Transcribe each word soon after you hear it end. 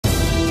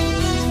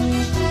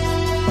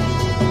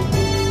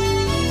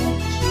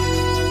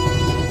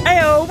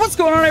What's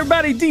going on,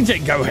 everybody?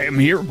 DjGoHam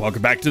here.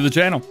 Welcome back to the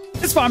channel.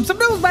 It's Farm Some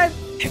News, man.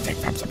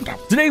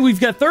 Today we've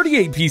got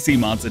 38 PC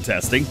mods in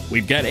testing.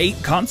 We've got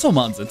 8 console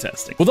mods in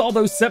testing. With all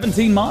those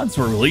 17 mods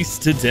were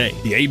released today.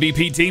 The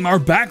ABP team are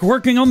back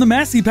working on the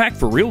Massey pack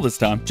for real this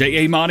time.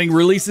 JA Modding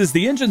releases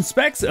the engine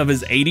specs of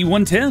his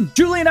 8110.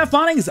 Julian F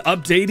Modding is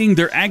updating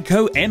their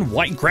AGCO and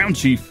White Crown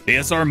Chief.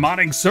 BSR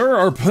Modding Sir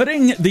are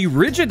putting the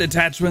rigid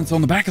attachments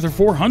on the back of their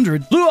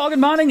 400. Blue Algon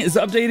Modding is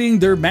updating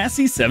their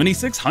Massey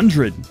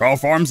 7600. Raw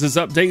Farms is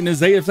updating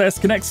his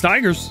AFS Connect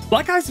Steigers.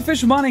 Black Eyes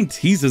Official Modding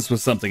teases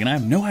with something and I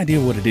have no idea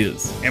what it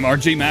is.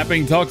 MRG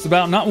Mapping talks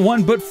about not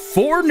 1 but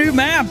 4 new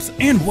maps,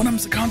 and one of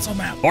them's a console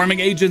map. Farming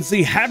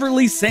Agency have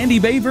released Sandy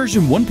Bay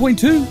version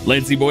 1.2.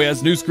 Lazy Boy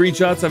has new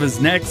screenshots of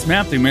his next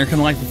map, The American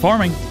Life of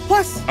Farming.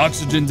 Plus,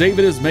 Oxygen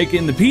David is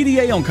making the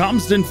PDA on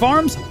Calmsden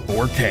Farms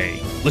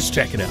 4K. Let's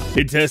check it out.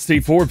 In testing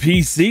for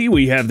PC,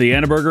 we have the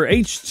Annaberger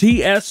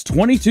HTS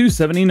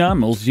 2279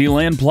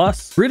 Multi-Land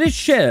Plus, British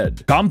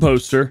Shed,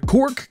 Composter,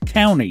 Cork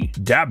County,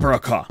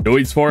 Dabraka,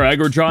 Deutz4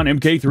 Agrotron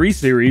MK3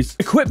 Series,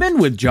 equipment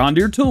with John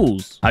Deere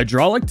tools,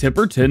 hydraulic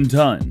tipper 10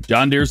 ton,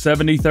 John Deere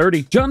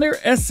 7030, John Deere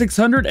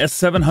S600,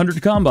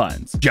 S700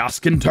 combines,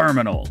 Joskin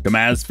Terminal,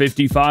 Kamaz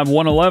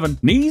 55111,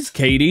 Knees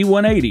KD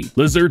 180,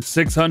 Lizard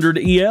 600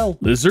 EL,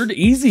 Lizard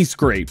Easy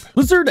Scrape,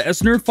 Lizard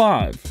Esner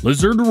 5,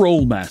 Lizard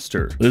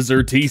Rollmaster,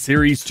 Lizard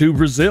T-Series 2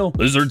 Brazil,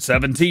 Lizard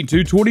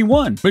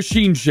 17221,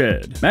 Machine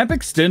Shed, Map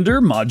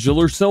Extender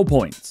Modular Cell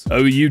Points,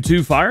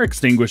 OU2 Fire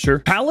Extinguisher,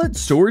 Pallet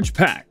Storage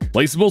Pack,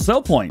 Placeable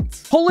Cell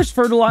Points, Polish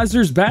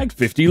Fertilizers Bag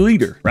 50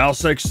 liter,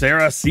 Rousex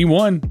Sarah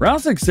C1,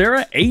 Rousex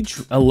Sarah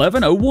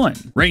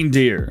H1101,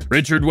 Reindeer,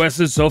 Richard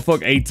West's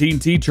Suffolk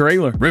 18T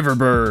Trailer,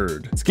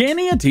 Riverbird,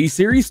 Scania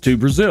T-Series 2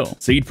 Brazil,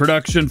 Seed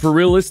Production for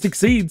Realistic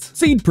Seeds,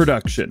 Seed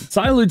Production,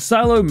 Silage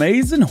Silo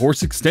Maize and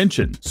Horse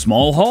Extension,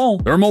 Small Haul,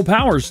 Thermal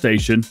Power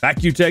Station,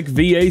 Acutech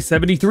VA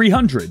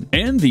 7300,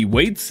 and the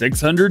Weight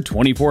 600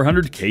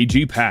 2400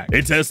 kg pack.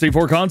 In testing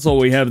for console,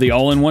 we have the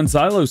all-in-one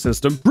silo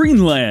system,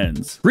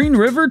 Greenlands, Green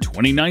River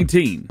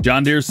 2019,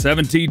 John Deere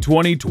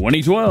 1720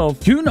 2012,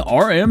 Kuhn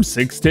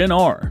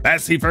RM610R,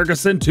 Massey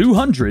Ferguson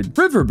 200,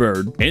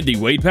 Riverbird, and the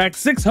Weight Pack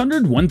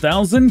 600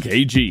 1000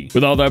 kg.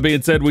 With all that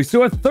being said, we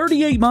still have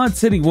 38 mods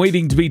sitting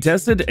waiting to be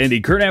tested, and the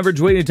current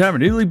average waiting time for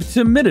newly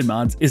submitted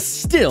mods is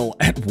still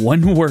at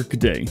 1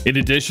 workday. In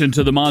addition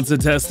to the mods in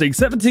testing,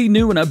 17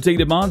 new and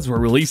updated mods were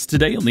released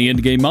today on the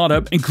Endgame Mod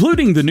Hub,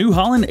 including the New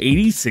Holland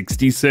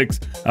 8066.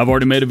 I've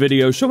already made a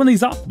video showing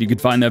these off. You can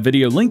find that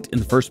video linked in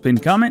the first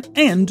pinned comment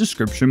and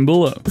description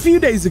below. A few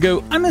days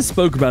ago, I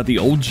misspoke about the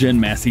old gen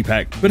Massey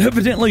pack, but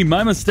evidently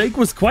my mistake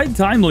was quite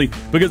timely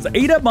because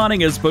ADUP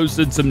Modding has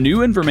posted some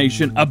new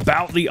information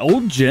about the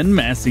old gen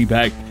Massey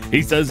pack.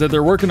 He says that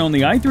they're working on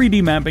the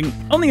i3D mapping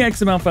on the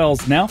XML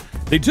files now.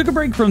 They took a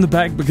break from the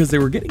pack because they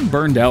were getting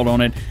burned out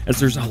on it, as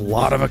there's a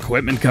lot of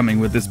equipment coming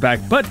with this pack,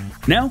 but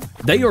now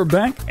they are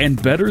back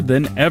and better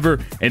than ever,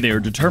 and they are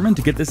determined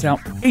to get this out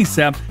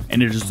ASAP,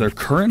 and it is their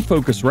current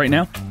focus right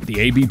now with the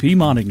ABP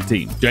modding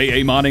team.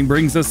 JA Modding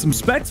brings us some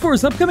specs for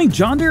his upcoming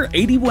John Deere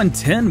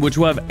 8110, which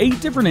will have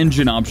 8 different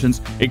engine options,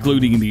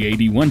 including the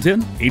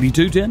 8110,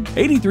 8210,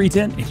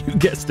 8310, and you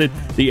guessed it,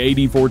 the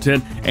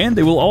 8410, and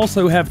they will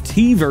also have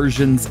T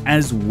versions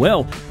as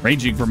well,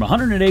 ranging from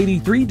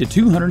 183 to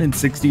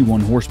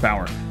 261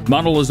 horsepower. The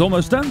model is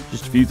almost done,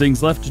 just a few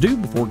things left to do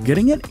before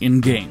getting it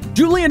in-game.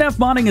 Julian F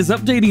Modding is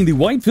updating the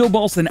White Field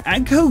Boss and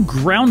AGCO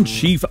Ground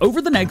Chief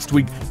over the next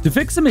week to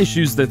fix some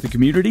issues that the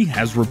community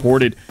has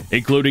reported.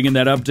 Including in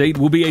that update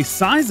will be a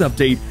size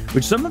update,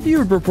 which some of you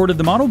have reported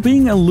the model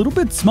being a little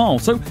bit small,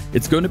 so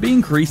it's going to be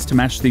increased to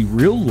match the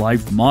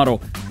real-life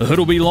model. The hood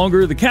will be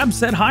longer, the cab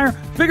set higher,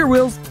 bigger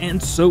wheels,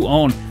 and so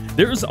on.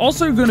 There's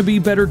also going to be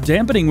better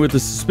dampening with the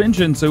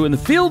suspension, so in the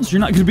fields, you're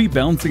not going to be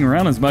bouncing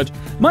around as much.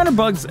 Minor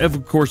bugs have,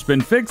 of course, been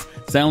fixed,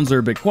 sounds are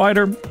a bit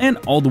quieter, and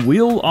all the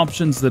wheel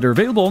options that are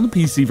available on the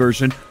PC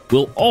version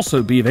will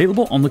also be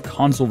available on the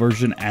console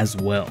version as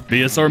well.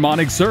 BSR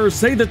Modding Sirs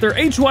say that their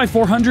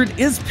HY400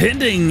 is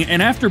pending,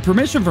 and after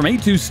permission from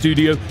A2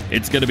 Studio,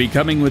 it's going to be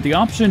coming with the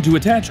option to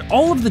attach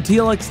all of the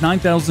TLX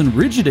 9000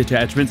 rigid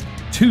attachments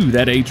to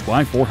that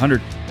HY400,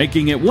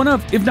 making it one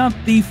of, if not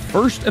the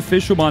first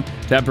official mod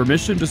to have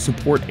permission to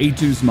support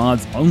A2's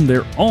mods on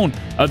their own,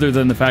 other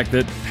than the fact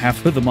that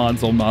half of the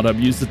mods on Mod Hub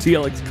use the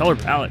TLX color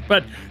palette,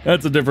 but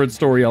that's a different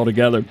story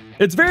altogether.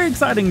 It's very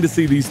exciting to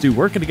see these two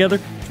working together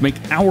to make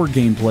our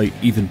gameplay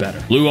even better.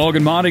 Blue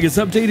Algon Modding is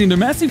updating their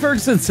Massey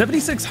Ferguson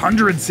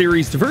 7600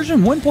 series to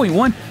version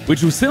 1.1,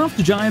 which was sent off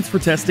to Giants for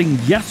testing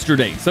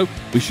yesterday, so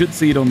we should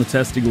see it on the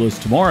testing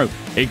list tomorrow.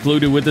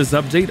 Included with this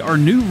update are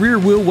new rear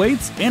wheel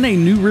weights and a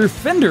new rear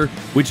fender,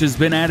 which has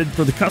been added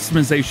for the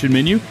customization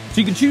menu,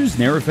 so you can choose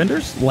narrow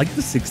fenders like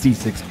the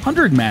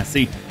 6600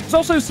 Massey. There's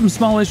also some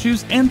small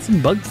issues and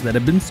some bugs that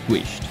have been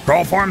squished.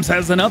 Crawl Farms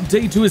has an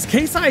update to his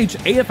Case IH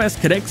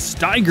AFS Connect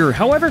Steiger.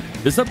 However,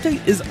 this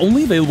update is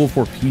only available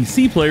for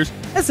PC players,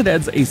 as it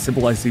adds a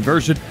Simple IC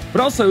version,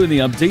 but also in the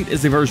update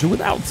is a version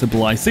without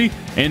Simple IC,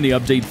 and the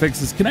update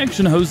fixes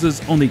connection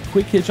hoses on the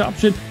quick hitch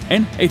option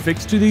and a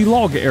fix to the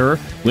log error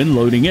when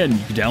loading in.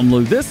 You can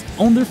download this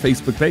on their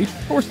Facebook page,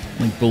 of course,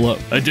 link below.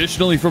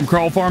 Additionally, from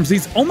Crawl Farms,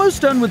 he's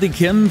almost done with the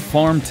Ken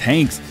Farm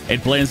tanks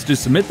and plans to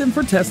submit them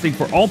for testing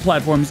for all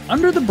platforms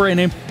under the brand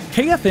name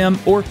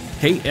KFM or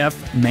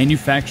KF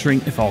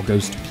Manufacturing if all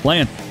goes to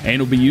plan,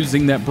 and will be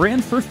using that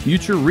brand for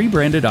future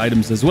rebranded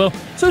items as well,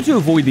 so to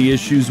avoid the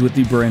issues with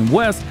the brand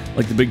West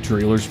like the big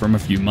trailers from a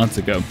few months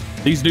ago.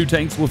 These new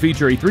tanks will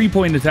feature a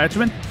 3-point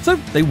attachment, so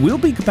they will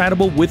be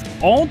compatible with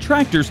all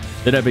tractors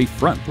that have a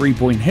front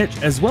 3-point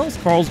hitch, as well as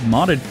Carl's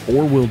modded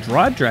 4-wheel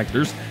drive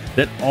tractors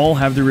that all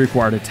have the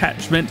required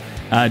attachment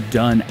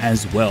done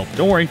as well.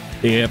 Don't worry,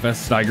 the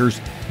AFS Steigers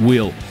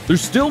will.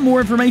 There's still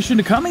more information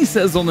to come, he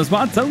says, on this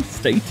mod, so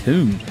stay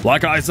tuned.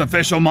 Black Eye's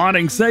official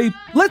modding say,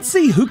 let's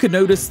see who can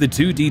notice the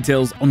 2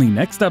 details on the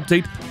next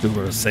update to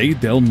Corsair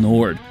del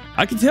Nord.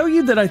 I can tell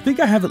you that I think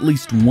I have at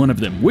least one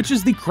of them, which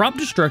is the crop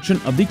destruction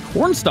of the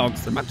corn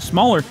stalks. They're much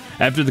smaller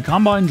after the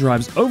combine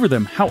drives over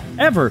them.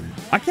 However,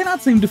 I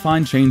cannot seem to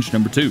find change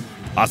number 2.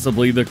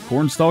 Possibly the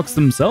corn stalks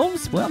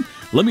themselves? Well,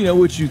 let me know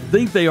what you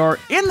think they are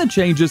in the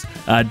changes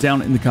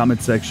down in the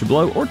comment section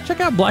below, or check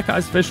out Black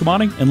Eye's official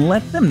modding and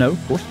let them know,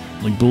 of course,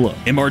 link below.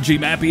 MRG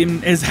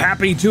Mapping is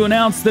happy to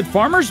announce that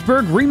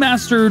Farmersburg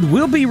Remastered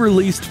will be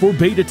released for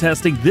beta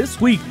testing this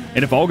week,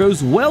 and if all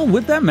goes well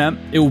with that map,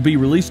 it will be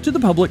released to the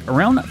public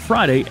around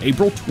Friday,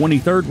 April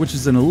 23rd, which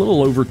is in a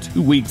little over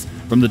 2 weeks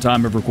from the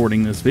time of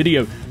recording this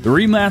video. The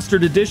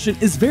remastered edition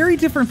is very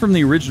different from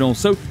the original,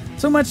 so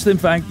much in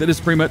fact that it's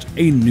pretty much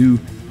a new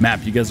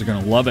map. You guys are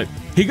going to love it.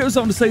 He goes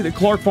on to say that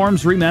Clark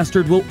Farms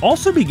Remastered will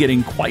also be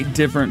getting quite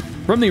different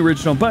from the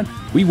original, but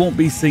we won't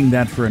be seeing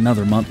that for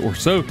another month or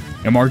so.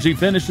 MRG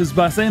finishes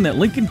by saying that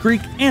Lincoln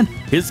Creek and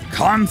his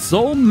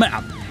console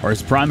map are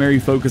his primary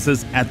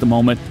focuses at the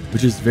moment,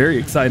 which is very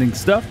exciting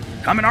stuff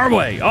coming our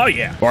way. Oh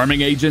yeah.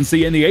 Farming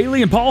Agency and the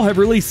Alien Paul have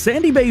released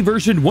Sandy Bay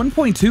version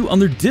 1.2 on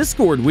their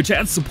Discord, which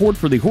adds support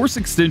for the horse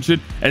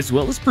extension as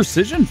well as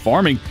precision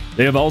farming.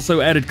 They have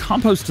also added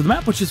compost to the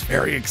map, which is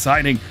very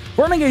exciting.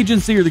 Farming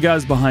Agency are the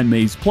guys behind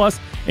Maze Plus,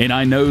 and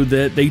I know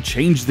that they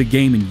changed the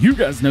game, and you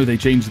guys know they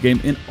changed the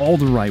game in all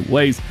the right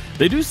ways.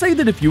 They do say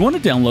that if you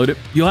want to download it,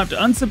 you'll have to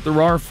unzip the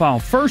RAR file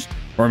first.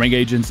 Farming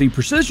Agency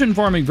precision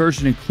farming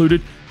version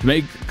included to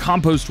make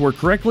compost work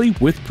correctly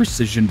with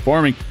precision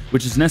farming,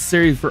 which is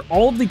necessary for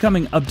all of the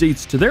coming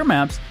updates to their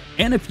maps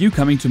and a few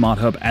coming to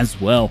ModHub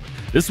as well.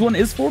 This one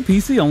is for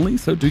PC only,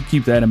 so do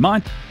keep that in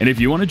mind. And if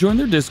you want to join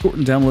their Discord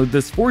and download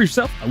this for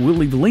yourself, I will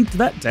leave a link to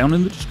that down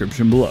in the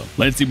description below.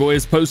 Lancey Boy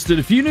has posted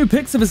a few new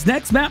pics of his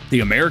next map,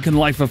 The American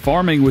Life of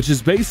Farming, which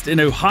is based in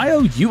Ohio,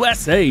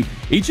 USA.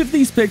 Each of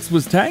these pics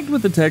was tagged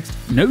with the text,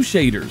 "No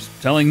shaders,"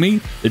 telling me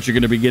that you're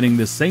going to be getting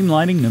the same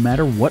lighting no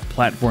matter what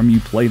platform you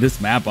play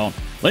this map on.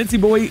 Lancey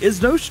Boy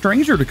is no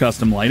stranger to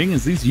custom lighting,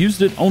 as he's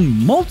used it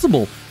on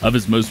multiple of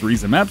his most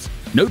recent maps.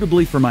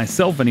 Notably for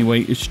myself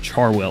anyway is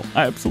Charwell.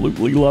 I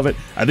absolutely love it.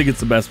 I think it's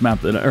the best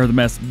map or the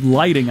best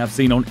lighting I've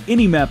seen on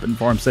any map in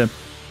Farm Sim.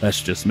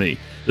 That's just me.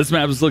 This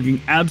map is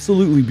looking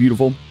absolutely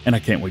beautiful, and I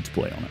can't wait to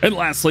play on it. And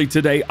lastly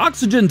today,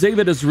 Oxygen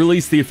David has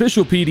released the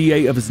official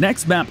PDA of his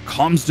next map,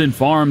 Calmsden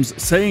Farms,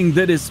 saying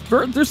that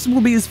this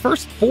will be his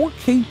first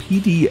 4K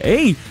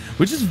PDA,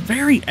 which is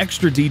very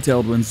extra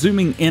detailed when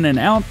zooming in and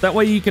out. That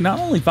way you can not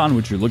only find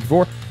what you're looking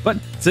for, but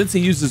since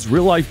he uses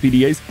real-life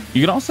PDAs,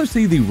 you can also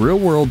see the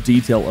real-world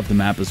detail of the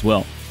map as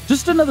well.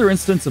 Just another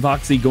instance of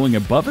Oxy going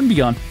above and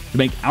beyond to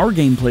make our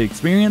gameplay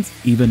experience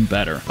even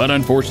better. But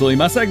unfortunately,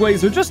 my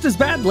segues are just as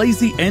bad,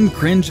 lazy, and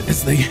cringe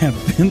as they have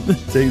been the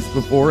days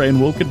before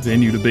and will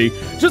continue to be.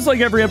 Just like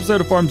every episode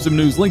of Farm Sim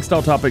News, links to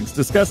all topics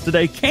discussed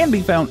today can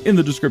be found in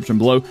the description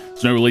below.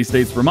 There's no release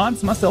dates for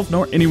mods. Myself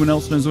nor anyone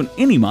else knows when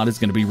any mod is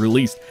going to be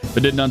released. If I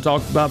did not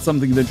talk about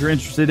something that you're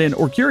interested in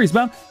or curious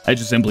about, that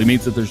just simply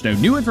means that there's no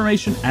new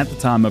information at the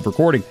time of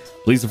recording.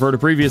 Please refer to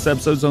previous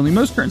episodes on the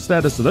most current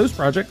status of those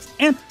projects,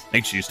 and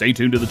make sure you stay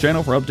tuned to the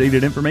channel for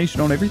updated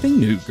information on everything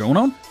new going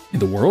on in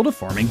the world of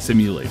Farming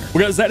Simulator.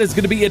 Well guys, that is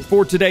going to be it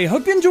for today.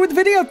 Hope you enjoyed the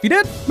video. If you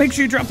did, make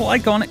sure you drop a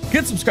like on it,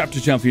 get subscribed to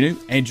the channel if you're new,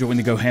 and join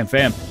the GoHam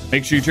fam.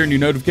 Make sure you turn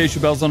your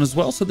notification bells on as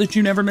well so that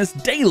you never miss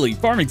daily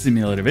Farming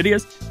Simulator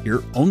videos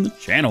here on the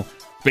channel.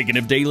 Speaking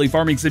of daily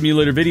Farming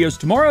Simulator videos,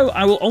 tomorrow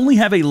I will only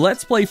have a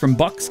Let's Play from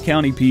Bucks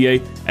County,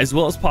 PA, as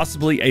well as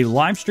possibly a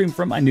live stream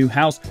from my new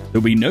house.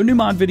 There'll be no new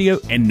mod video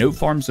and no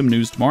Farm Sim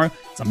news tomorrow,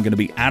 so I'm going to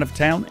be out of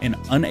town and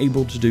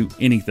unable to do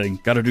anything.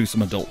 Got to do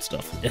some adult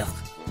stuff. Ugh.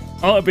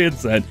 All that being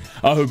said,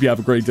 I hope you have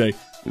a great day.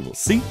 We will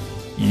see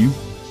you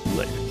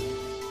later.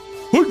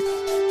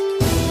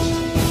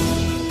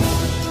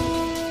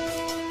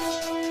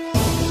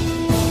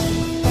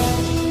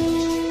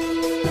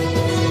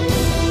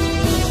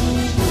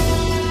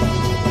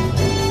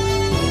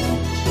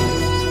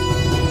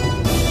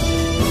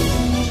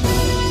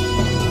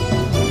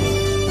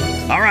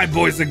 right,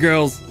 boys and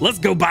girls, let's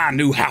go buy a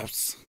new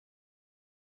house.